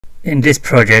In this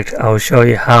project I will show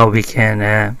you how we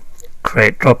can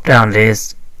create drop-down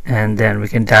lists, and then we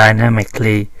can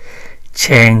dynamically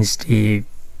change the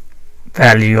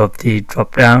value of the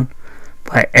drop-down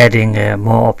by adding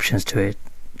more options to it.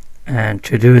 And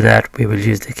to do that we will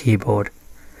use the keyboard.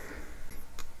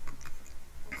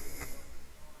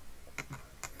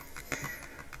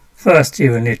 First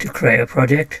you will need to create a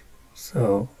project,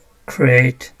 so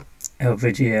create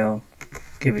LVGL,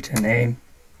 give it a name,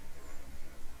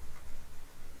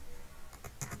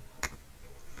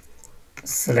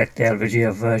 select the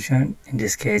LVGL version, in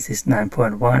this case it's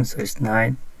 9.1, so it's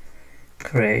 9,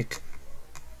 create,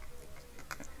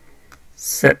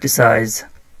 set the size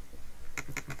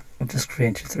of the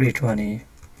screen to 320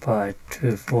 by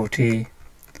 240,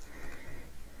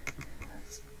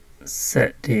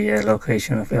 set the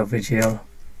location of LVGL,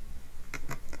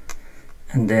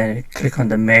 and then click on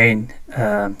the main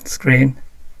screen,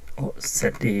 or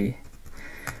set the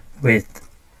width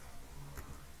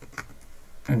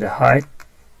and the height,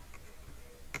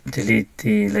 delete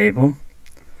the label.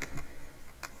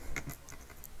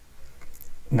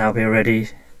 Now we're ready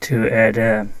to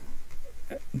add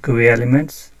GUI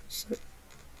elements. So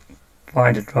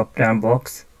find a drop down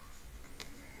box,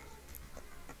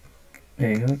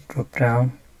 there you go, drop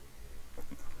down,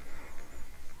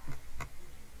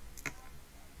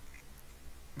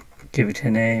 give it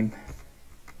a name,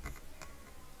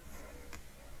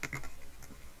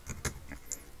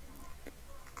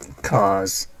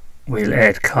 cars, we'll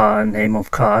add car, name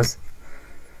of cars.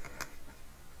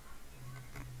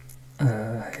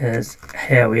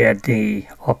 Here we add the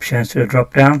options to the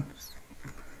drop down.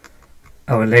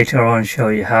 I will later on show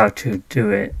you how to do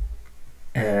it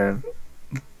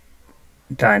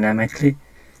dynamically.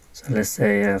 So let's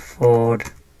say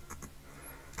Ford,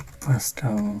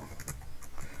 Mustang,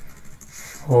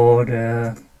 Ford,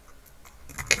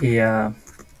 Kia,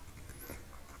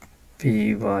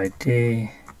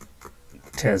 BYD,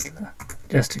 Tesla,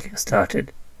 just to get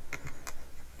started.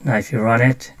 Now if you run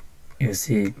it, you'll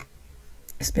see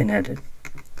it's been added.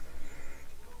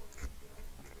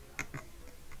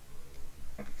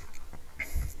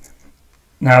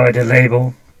 Now add a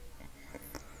label,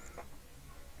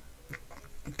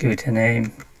 give it a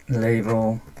name,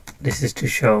 label, this is to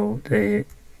show the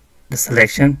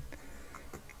selection,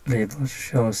 label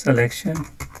show selection,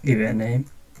 give it a name,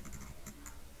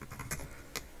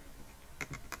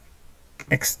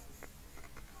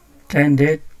 extend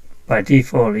it, by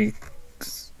default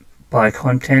it's by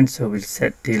content, so we'll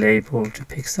set the label to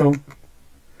pixel,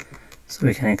 so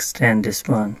we can extend this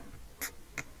one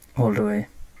all the way,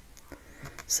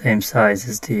 same size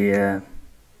as the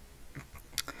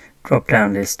drop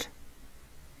down list.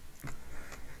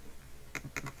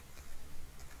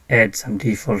 Add some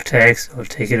default text or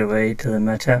take it away, doesn't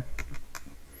matter.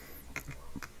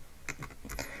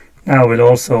 Now we'll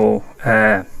also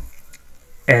add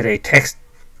a text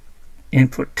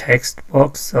input text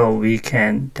box, so we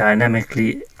can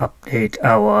dynamically update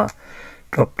our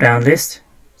drop down list.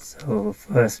 So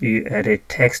first we add a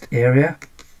text area,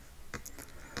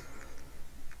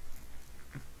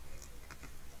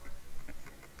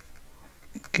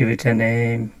 give it a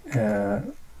name,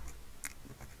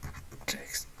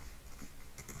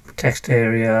 text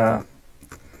area,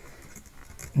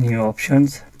 new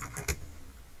options,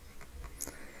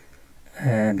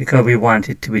 and because we want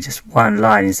it to be just one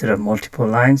line instead of multiple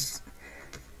lines,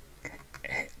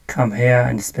 come here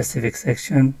in the specific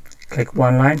section, click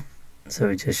one line, so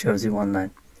it just shows you one line.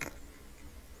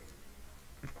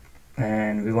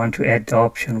 And we want to add the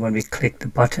option when we click the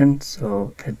button,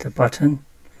 so add the button,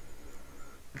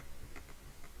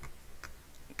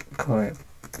 call it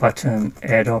button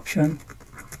add option,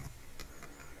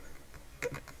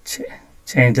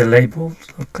 change the label,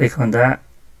 so click on that,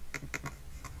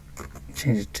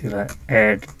 change it to like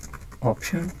add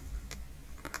option,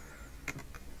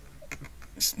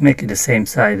 just make it the same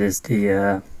size as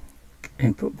the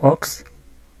input box,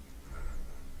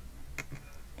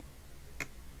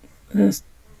 just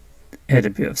add a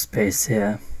bit of space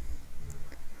here.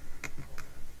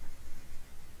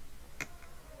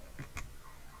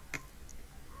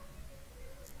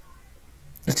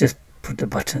 Let's just put the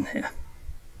button here.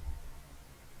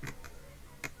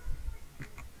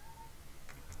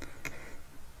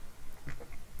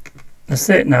 That's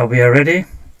it, now we are ready.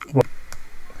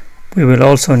 We will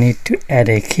also need to add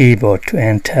a keyboard to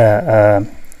enter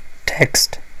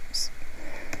text.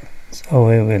 So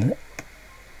we will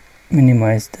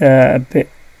minimize that a bit,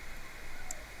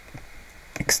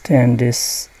 extend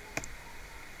this,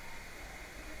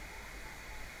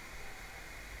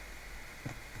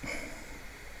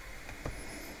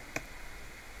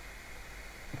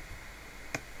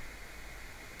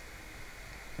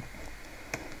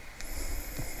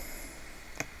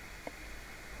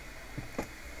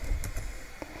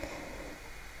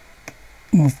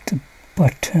 move the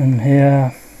button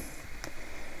here,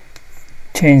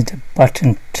 change the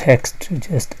button text to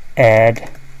just add.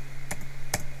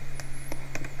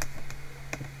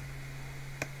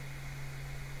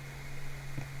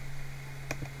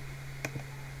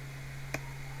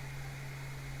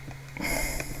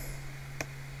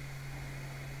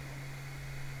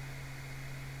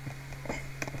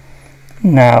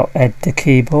 Now add the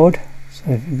keyboard.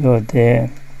 So if you go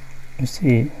there, you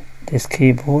see this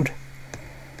keyboard.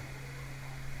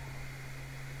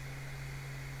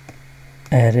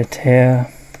 Add it here.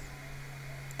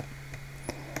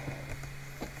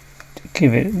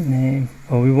 Give it a name.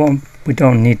 Well, we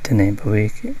don't need the name, but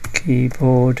we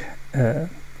keyboard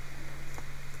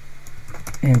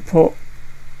import.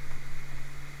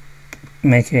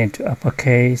 Make it into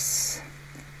uppercase.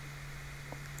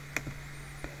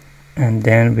 And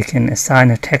then we can assign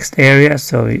a text area,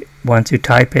 so once you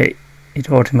type it,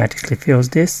 it automatically fills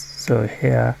this. So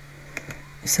here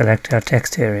we select our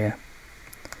text area.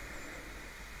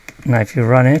 Now if you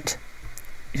run it,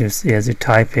 you'll see as you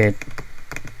type it,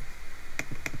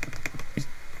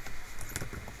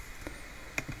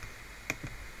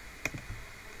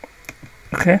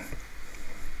 okay.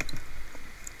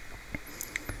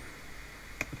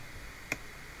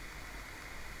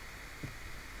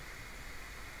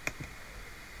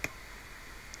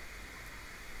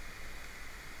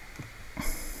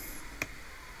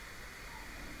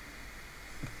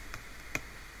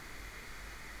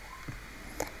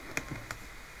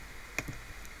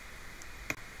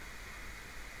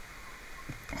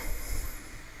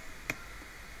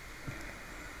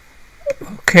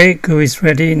 Okay, GUI is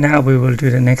ready. Now we will do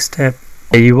the next step.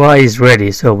 The UI is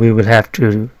ready, so we will have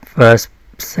to first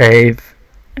save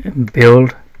and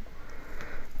build.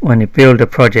 When you build a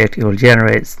project, it will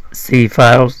generate C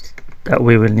files that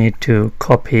we will need to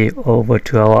copy over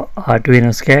to our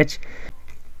Arduino sketch.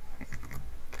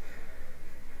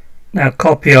 Now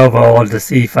copy over all the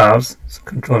C files. So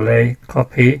Control A,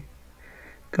 copy.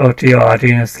 Go to your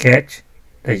Arduino sketch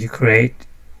that you create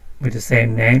with the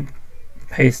same name.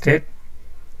 Paste it.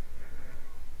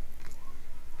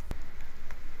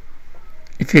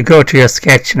 If you go to your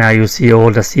sketch now, you see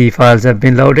all the C files have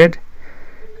been loaded.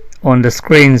 On the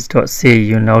screens.c,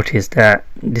 you'll notice that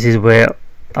this is where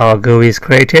our GUI is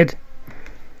created.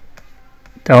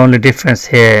 The only difference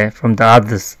here from the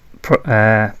other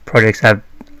projects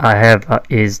I have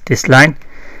is this line.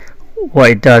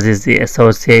 What it does is it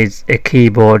associates a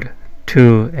keyboard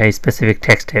to a specific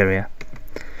text area.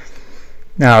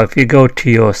 Now if you go to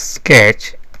your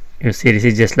sketch, you see this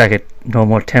is just like a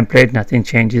normal template, nothing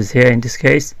changes here in this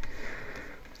case.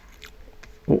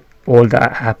 All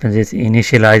that happens is it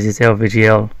initializes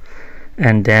LVGL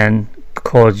and then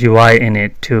calls UI in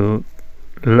it to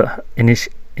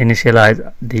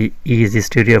initialize the EEZ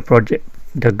Studio project.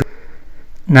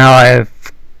 Now I've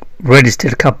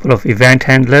registered a couple of event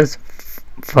handlers.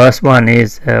 First one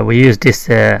is we use this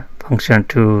function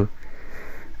to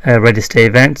register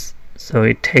events. So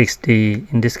it takes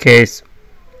in this case,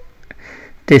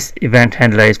 this event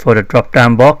handler is for the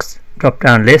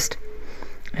Dropdown list,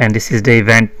 and this is the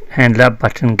event handler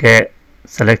button get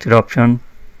selected option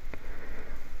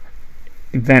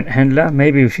event handler.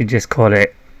 Maybe we should just call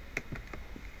it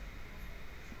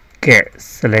get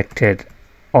selected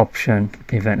option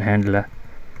event handler.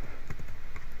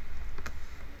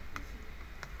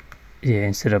 Yeah,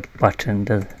 instead of button,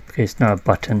 because it's not a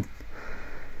button.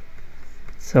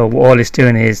 So all it's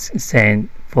doing is saying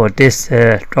for this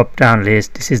drop-down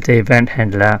list, this is the event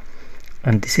handler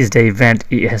and this is the event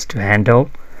it has to handle,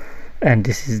 and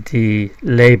this is the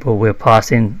label we're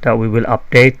passing that we will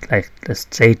update, like the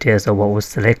status of what was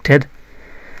selected.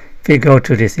 If you go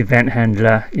to this event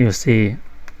handler, you'll see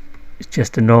it's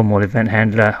just a normal event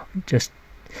handler, just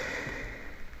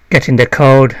getting the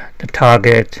code, the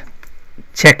target,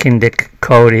 checking the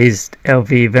code is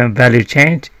LV event value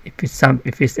change.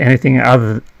 If it's anything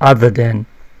other than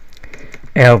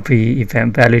LV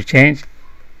event value change,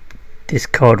 this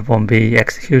code won't be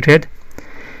executed.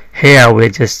 Here we're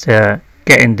just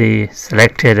getting the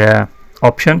selected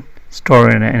option,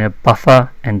 storing it in a buffer,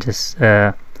 and just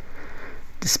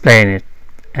displaying it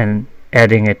and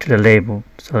adding it to the label.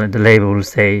 So the label will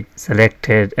say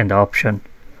selected and the option.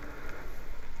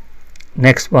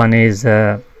 Next one is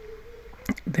the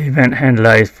event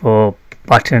handler is for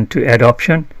button to add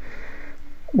option.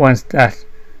 Once that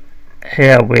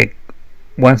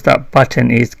button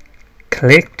is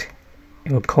clicked,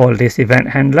 it will call this event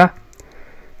handler,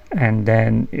 and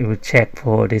then it will check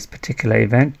for this particular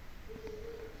event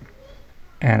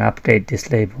and update this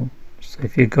label. So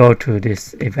if you go to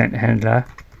this event handler,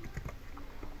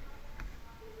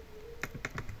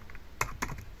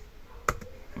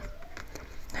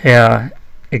 Here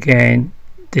again,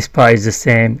 this part is the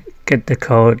same. Get the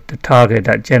code, the target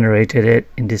that generated it.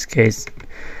 In this case,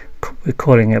 we're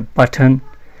calling it button,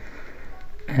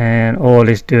 and all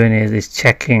it's doing is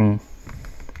checking.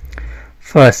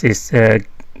 First is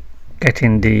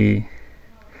getting the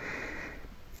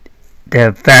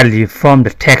value from the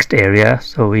text area.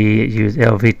 So we use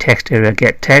LV text area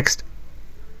get text,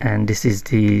 and this is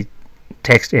the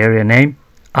text area name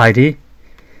ID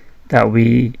that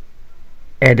we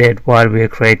added while we are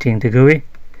creating the GUI,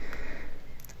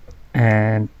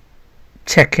 and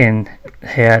checking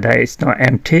here that it's not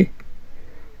empty.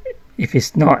 If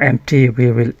it's not empty,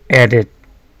 we will add it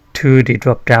to the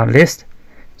drop down list.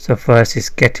 So first is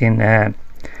getting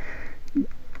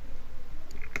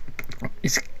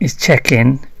is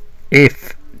checking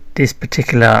if this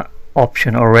particular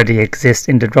option already exists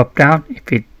in the drop down.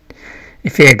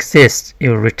 If it exists, it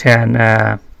will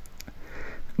return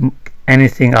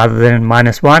anything other than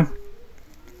 -1.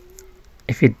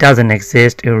 If it doesn't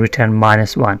exist, it will return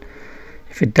 -1.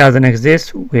 If it doesn't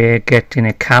exist, we're getting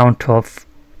a count of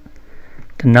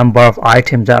the number of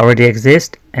items that already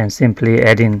exist and simply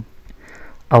adding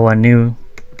our new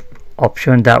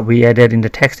option that we added in the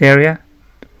text area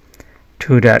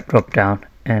to that drop down,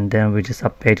 and then we're just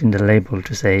updating the label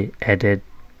to say added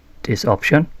this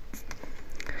option.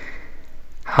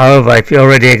 However, if it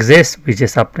already exists, we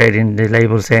just updating the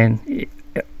label saying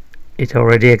it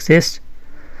already exists,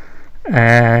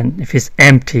 and if it's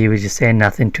empty, we just say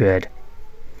nothing to add.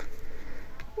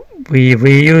 We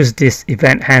reuse this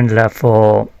event handler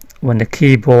for when the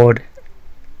keyboard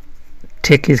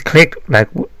tick is clicked, like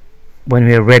when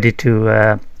we are ready to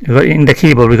in the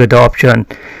keyboard we got the option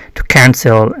to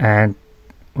cancel, and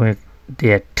with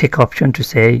the tick option to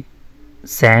say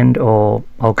send or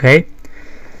OK.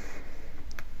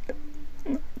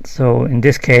 So in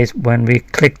this case, when we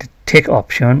click the tick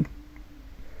option,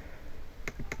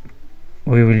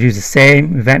 we will use the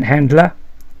same event handler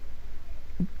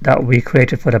that we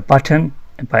created for the button,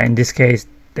 but in this case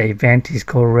the event is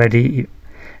called ready,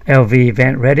 LV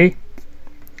event ready.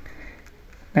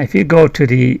 Now if you go to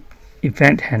the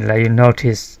event handler, you'll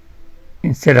notice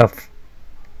instead of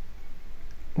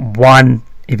one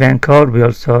event code, we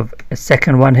also have a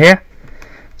second one here.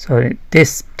 So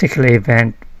this particular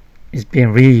event is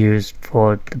being reused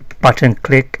for the button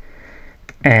click,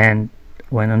 and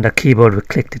when on the keyboard we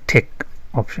click the tick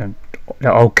option, the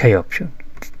OK option.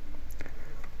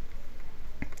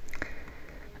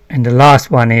 And the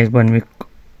last one is when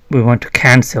we want to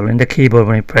cancel in the keyboard.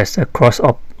 When we press a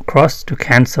cross to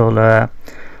cancel,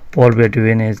 all we're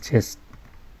doing is just,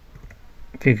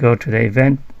 if you go to the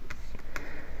event,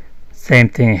 same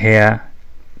thing here,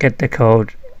 get the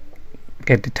code,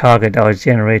 get the target that was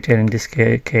generated. In this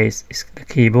case is the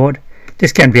keyboard.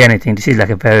 This can be anything. This is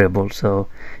like a variable, so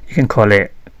you can call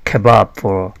it kebab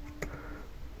for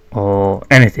or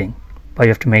anything, but you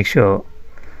have to make sure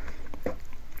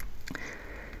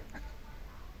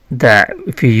that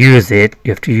if you use it,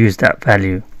 you have to use that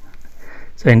value.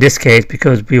 So in this case,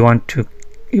 because we want to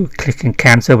click and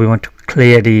cancel, we want to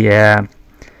clear the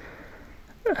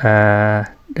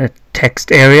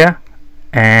text area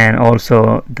and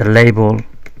also the label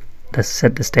that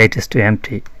set the status to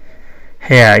empty.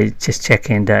 Here it's just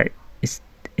checking that is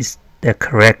the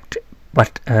correct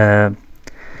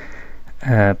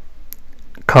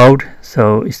code,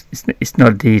 so it's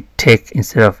not the tick,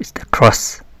 instead of it's the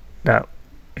cross that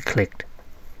we clicked.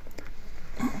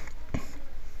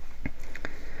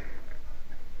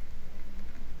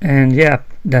 And yeah,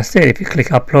 that's it. If you click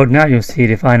upload now, you'll see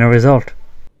the final result.